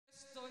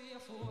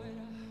fuera,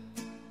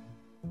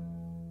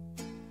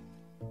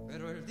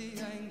 pero el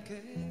día en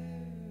que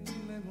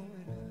me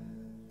muera,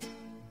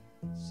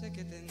 sé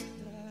que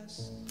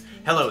tendrás.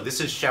 Hello,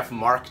 this is Chef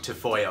Mark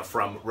Tafoya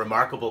from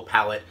Remarkable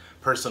Palate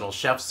Personal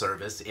Chef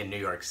Service in New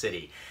York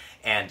City.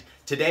 And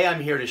today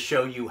I'm here to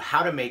show you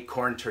how to make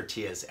corn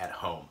tortillas at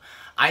home.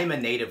 I am a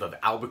native of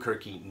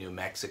Albuquerque, New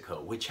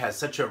Mexico, which has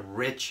such a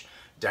rich,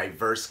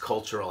 diverse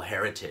cultural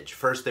heritage.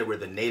 First there were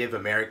the Native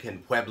American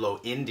Pueblo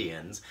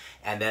Indians,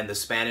 and then the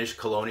Spanish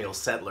colonial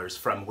settlers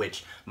from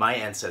which my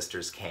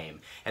ancestors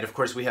came. And of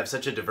course we have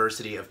such a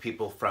diversity of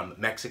people from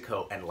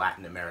Mexico and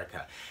Latin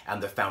America.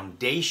 And the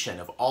foundation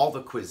of all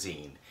the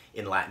cuisine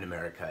in Latin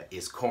America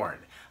is corn.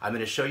 I'm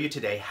going to show you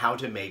today how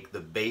to make the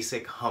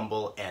basic,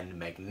 humble, and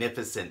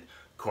magnificent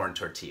corn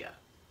tortilla.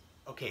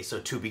 Okay, so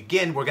to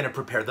begin, we're going to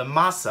prepare the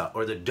masa,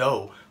 or the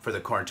dough, for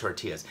the corn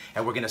tortillas.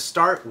 And we're going to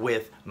start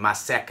with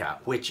maseca,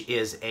 which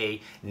is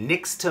a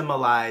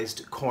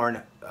nixtamalized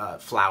corn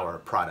flour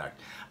product.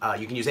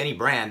 You can use any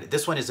brand.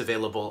 This one is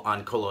available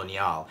on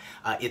Colonial.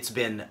 It's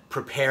been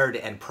prepared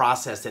and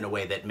processed in a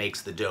way that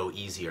makes the dough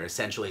easier.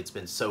 Essentially, it's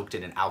been soaked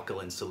in an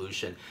alkaline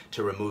solution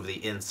to remove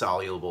the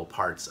insoluble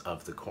parts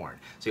of the corn.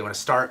 So you want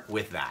to start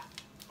with that.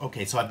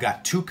 Okay, so I've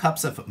got 2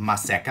 cups of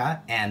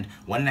maseca and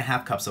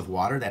 1.5 cups of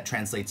water. That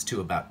translates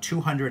to about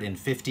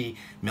 250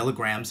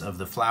 milligrams of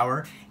the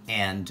flour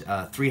and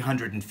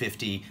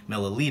 350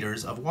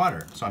 milliliters of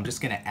water. So I'm just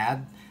going to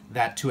add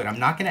that to it. I'm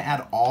not going to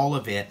add all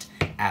of it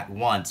at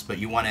once, but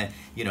you want to,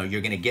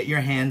 you're going to get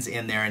your hands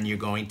in there and you're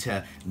going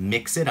to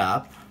mix it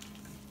up.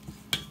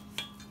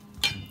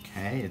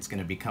 Okay, it's going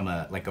to become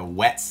like a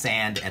wet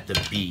sand at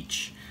the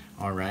beach.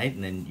 All right,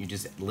 and then you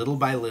just little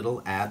by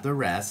little add the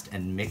rest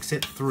and mix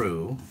it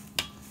through.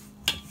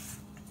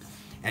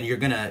 And you're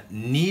gonna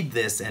knead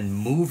this and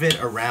move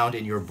it around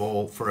in your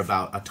bowl for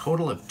about a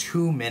total of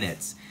 2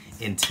 minutes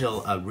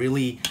until a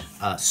really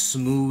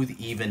smooth,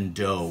 even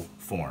dough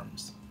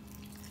forms.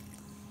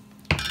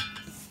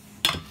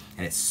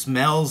 And it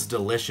smells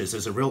delicious.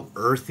 There's a real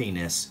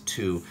earthiness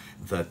to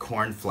the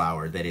corn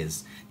flour that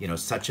is,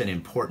 such an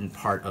important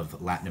part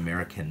of Latin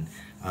American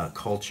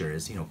culture.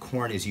 Is,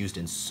 corn is used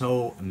in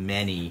so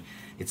many,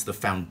 it's the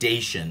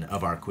foundation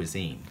of our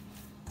cuisine.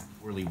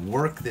 Really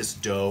work this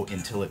dough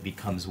until it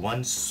becomes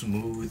one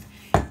smooth,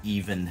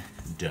 even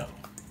dough.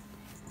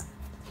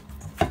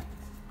 At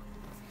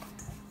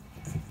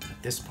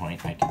this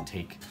point, I can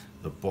take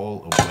the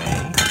bowl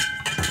away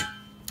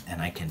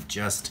and I can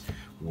just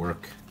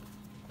work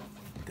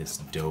this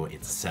dough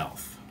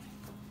itself.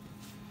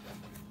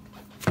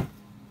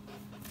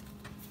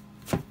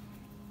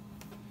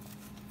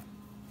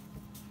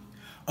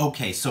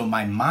 Okay, so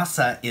my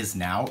masa is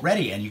now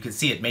ready, and you can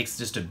see it makes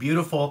just a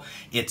beautiful,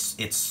 it's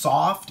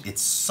soft,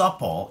 it's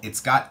supple,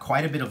 it's got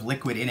quite a bit of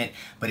liquid in it,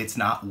 but it's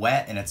not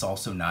wet and it's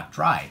also not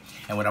dry.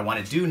 And what I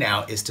want to do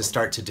now is to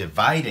start to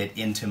divide it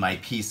into my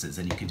pieces,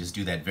 and you can just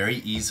do that very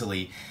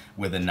easily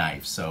with a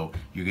knife. So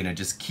you're going to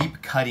just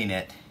keep cutting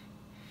it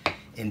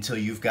until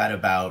you've got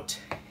about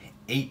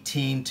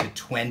 18 to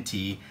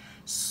 20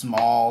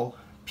 small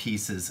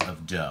pieces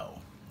of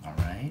dough, all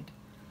right?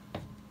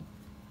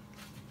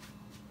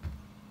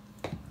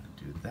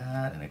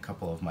 That and a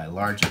couple of my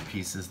larger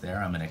pieces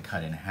there I'm going to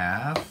cut in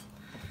half.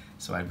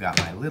 So I've got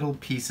my little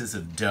pieces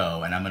of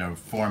dough and I'm going to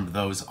form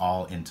those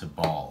all into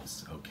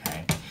balls,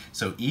 okay?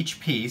 So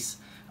each piece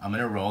I'm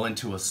going to roll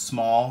into a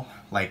small,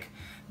 like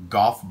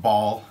golf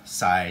ball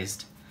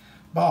sized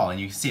ball,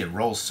 and you can see it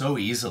rolls so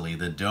easily.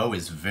 The dough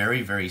is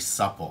very, very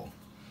supple.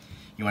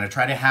 You want to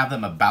try to have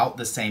them about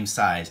the same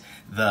size.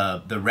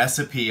 The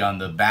recipe on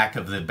the back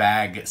of the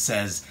bag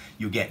says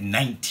you get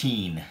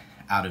 19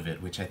 out of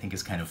it, which I think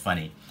is kind of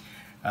funny.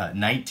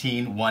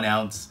 19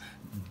 1-ounce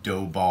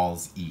dough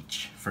balls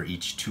each for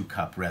each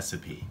 2-cup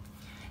recipe.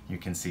 You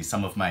can see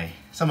some of my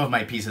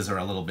pieces are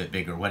a little bit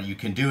bigger. What you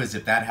can do is,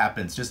 if that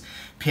happens, just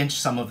pinch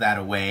some of that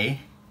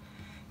away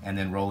and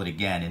then roll it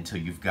again until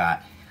you've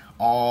got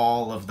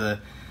all of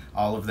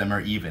them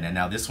are even. And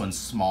now this one's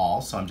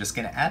small, so I'm just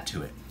going to add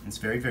to it. It's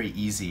very, very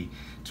easy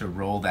to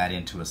roll that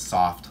into a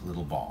soft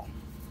little ball.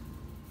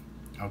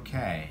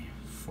 Okay,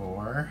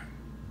 4,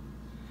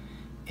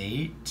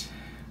 8,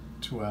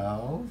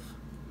 12,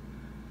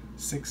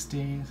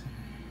 16.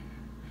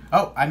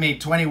 Oh, I made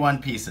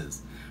 21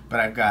 pieces, but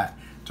I've got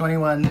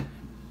 21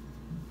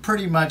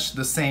 pretty much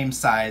the same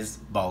size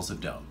balls of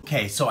dough.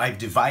 Okay, so I've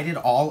divided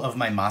all of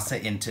my masa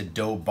into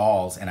dough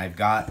balls, and I've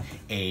got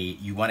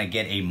you want to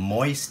get a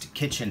moist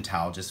kitchen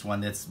towel, just one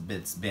that's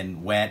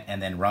been wet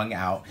and then wrung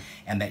out,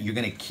 and that you're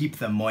going to keep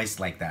them moist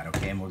like that,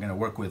 okay? And we're going to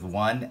work with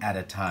one at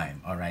a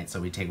time, all right?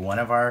 So we take one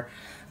of our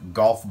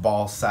golf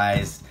ball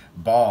sized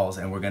balls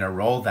and we're going to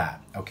roll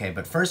that, okay?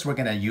 But first we're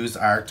going to use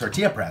our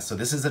tortilla press. So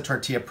this is a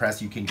tortilla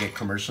press you can get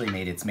commercially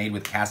made. It's made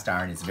with cast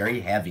iron. It's very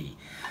heavy,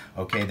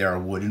 okay? There are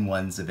wooden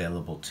ones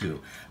available too.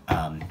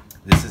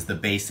 This is the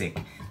basic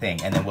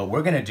thing. And then what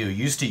we're going to do,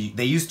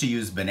 they used to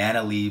use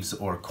banana leaves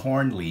or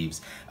corn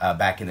leaves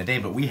back in the day,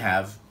 but we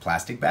have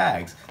plastic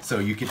bags. So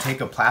you can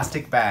take a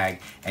plastic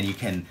bag and you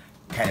can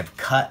kind of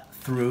cut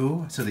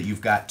through so that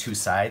you've got two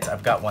sides.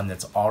 I've got one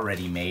that's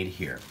already made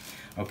here.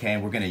 Okay,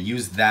 and we're gonna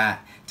use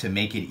that to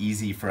make it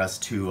easy for us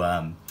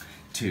to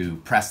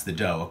press the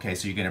dough. Okay,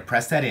 so you're gonna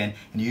press that in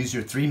and use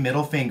your 3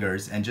 middle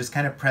fingers and just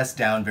kind of press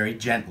down very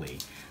gently.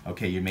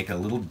 Okay, you make a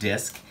little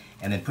disc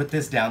and then put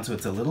this down so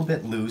it's a little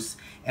bit loose,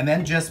 and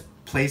then just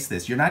place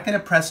this. You're not gonna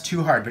press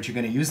too hard, but you're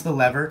gonna use the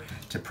lever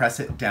to press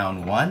it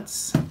down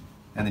once,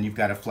 and then you've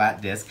got a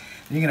flat disc.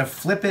 Then you're gonna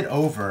flip it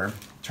over,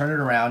 turn it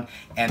around,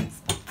 and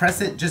press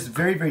it just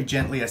very, very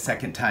gently a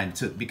second time,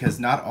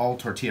 because not all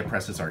tortilla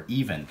presses are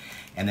even.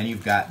 And then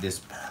you've got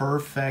this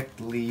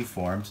perfectly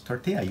formed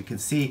tortilla. You can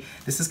see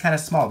this is kind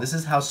of small. This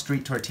is how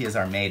street tortillas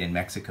are made in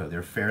Mexico.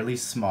 They're fairly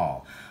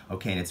small,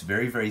 okay, and it's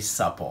very, very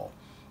supple.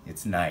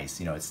 It's nice.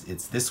 You know,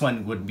 this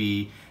one would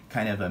be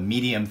kind of a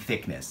medium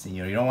thickness.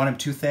 You know, you don't want them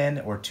too thin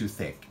or too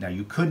thick. Now,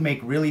 you could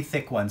make really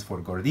thick ones for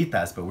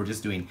gorditas, but we're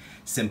just doing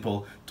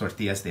simple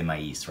tortillas de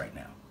maíz right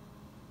now.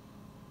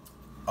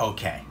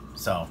 Okay,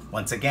 so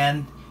once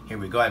again, here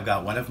we go. I've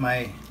got one of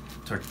my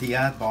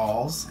tortilla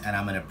balls, and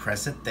I'm gonna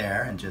press it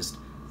there, and just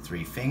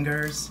 3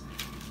 fingers,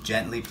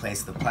 gently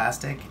place the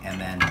plastic,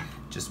 and then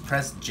just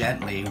press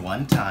gently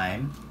one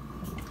time.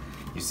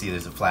 You see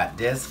there's a flat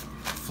disc.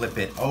 Flip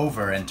it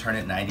over and turn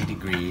it 90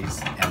 degrees,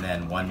 and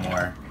then one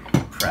more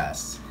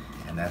press,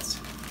 and that's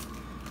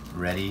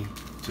ready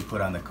to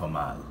put on the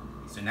comal.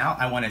 So now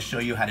I want to show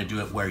you how to do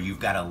it where you've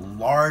got a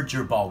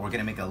larger ball. We're going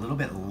to make a little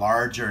bit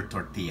larger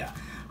tortilla.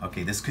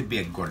 Okay, this could be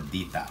a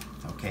gordita.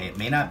 Okay, it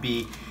may not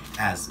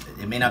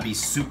be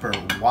super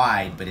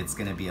wide, but it's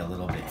going to be a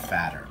little bit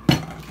fatter.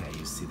 Okay,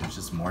 you see there's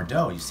just more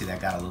dough. You see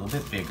that got a little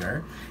bit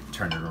bigger.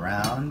 Turn it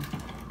around.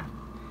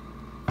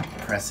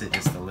 Press it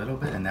just a little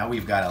bit, and now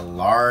we've got a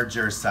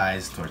larger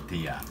size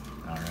tortilla.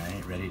 All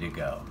right, ready to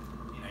go.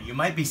 You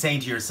might be saying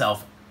to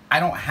yourself, I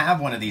don't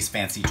have one of these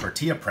fancy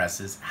tortilla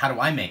presses. How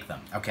do I make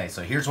them? Okay,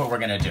 so here's what we're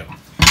gonna do.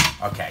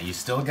 Okay, you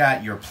still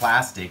got your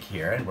plastic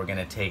here, and we're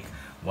gonna take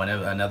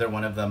another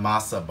one of the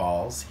masa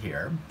balls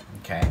here.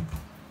 Okay,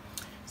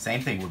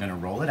 same thing. We're gonna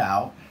roll it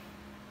out,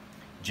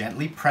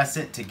 gently press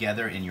it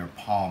together in your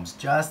palms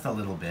just a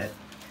little bit.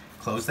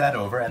 Close that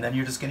over, and then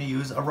you're just going to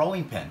use a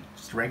rolling pin,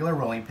 just a regular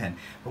rolling pin.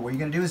 But what you're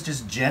going to do is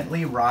just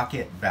gently rock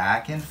it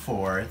back and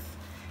forth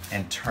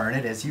and turn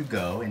it as you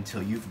go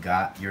until you've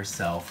got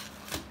yourself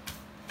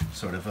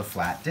sort of a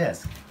flat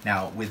disc.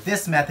 Now, with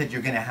this method,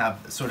 you're going to have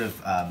sort of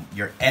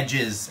your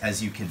edges,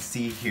 as you can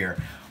see here,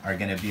 are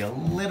going to be a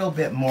little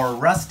bit more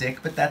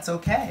rustic, but that's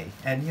okay.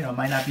 And, you know, it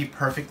might not be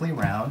perfectly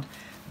round.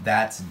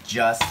 That's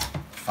just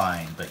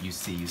fine. But you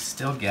see, you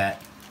still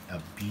get a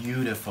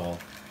beautiful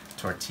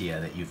tortilla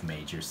that you've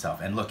made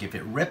yourself. And look, if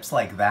it rips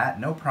like that,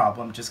 no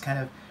problem, just kind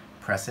of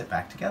press it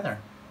back together.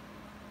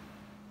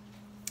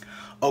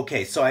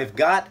 Okay, so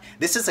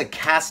this is a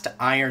cast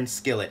iron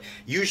skillet.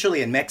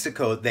 Usually in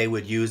Mexico, they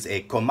would use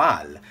a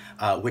comal,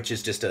 which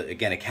is just,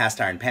 again, a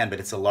cast iron pan, but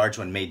it's a large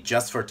one made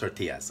just for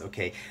tortillas,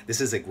 okay? This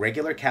is a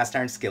regular cast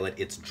iron skillet.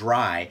 It's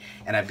dry,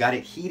 and I've got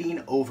it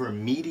heating over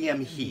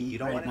medium heat. You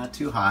don't want it not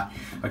too hot.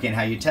 Okay, and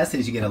how you test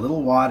it is you get a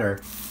little water,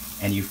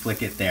 and you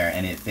flick it there,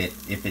 and if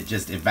it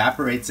just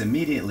evaporates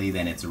immediately,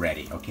 then it's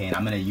ready, okay? And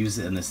I'm gonna use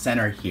it in the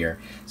center here.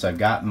 So I've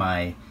got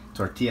my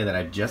tortilla that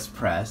I've just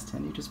pressed,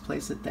 and you just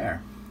place it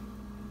there.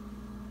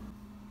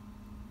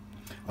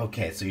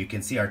 Okay, so you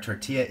can see our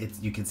tortilla,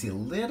 you can see a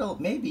little,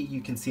 maybe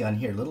you can see on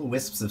here, little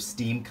wisps of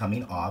steam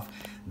coming off.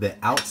 The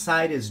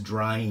outside is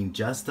drying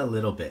just a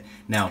little bit.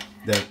 Now,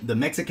 the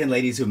Mexican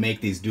ladies who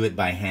make these do it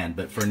by hand,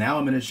 but for now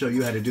I'm gonna show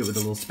you how to do it with a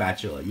little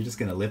spatula. You're just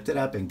gonna lift it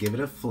up and give it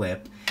a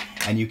flip,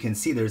 and you can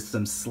see there's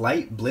some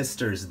slight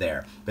blisters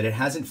there, but it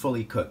hasn't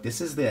fully cooked.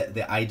 This is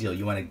the ideal.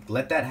 You wanna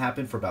let that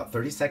happen for about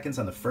 30 seconds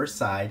on the first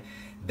side,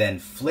 then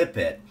flip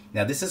it.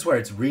 Now this is where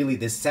it's really,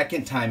 this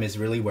second time is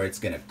really where it's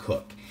gonna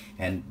cook.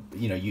 And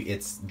you know,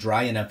 it's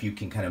dry enough you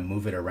can kind of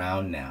move it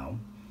around now.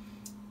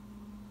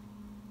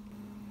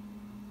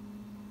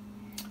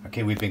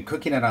 Okay, we've been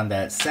cooking it on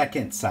that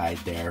second side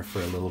there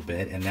for a little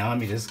bit, and now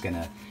I'm just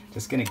gonna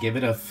give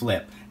it a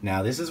flip.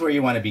 Now this is where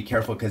you want to be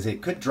careful because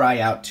it could dry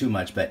out too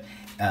much, but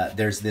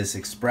there's this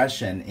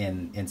expression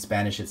in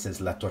Spanish. It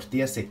says la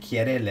tortilla se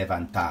quiere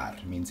levantar.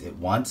 It means it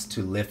wants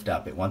to lift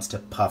up, it wants to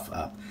puff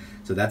up.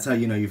 So that's how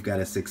you know you've got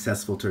a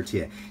successful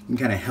tortilla. You can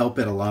kind of help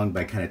it along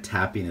by kind of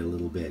tapping it a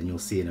little bit, and you'll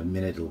see in a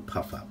minute it'll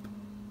puff up.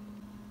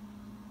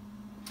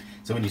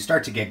 So when you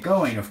start to get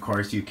going, of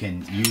course, you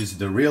can use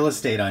the real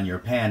estate on your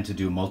pan to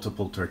do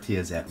multiple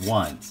tortillas at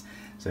once.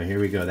 So here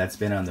we go. That's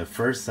been on the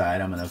first side.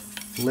 I'm going to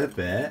flip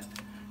it.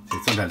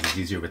 Sometimes it's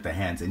easier with the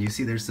hands. And you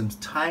see there's some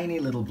tiny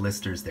little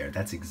blisters there.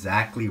 That's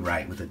exactly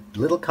right. With a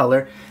little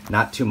color,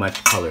 not too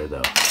much color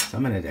though. So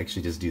I'm going to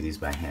actually just do these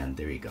by hand.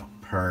 There you go.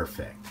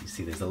 Perfect. You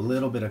see there's a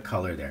little bit of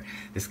color there.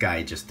 This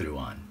guy just threw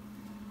on.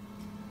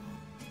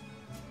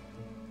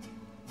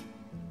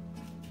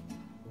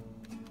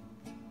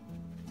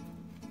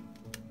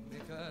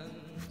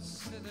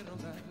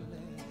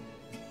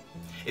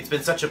 It's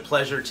been such a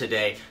pleasure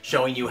today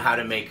showing you how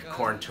to make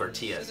corn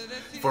tortillas.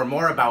 For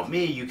more about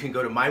me, you can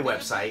go to my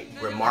website,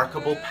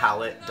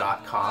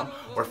 remarkablepalate.com,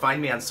 or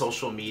find me on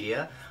social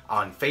media.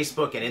 on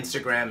Facebook and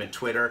Instagram and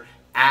Twitter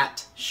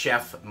at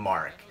Chef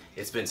Mark.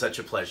 It's been such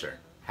a pleasure.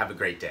 Have a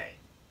great day.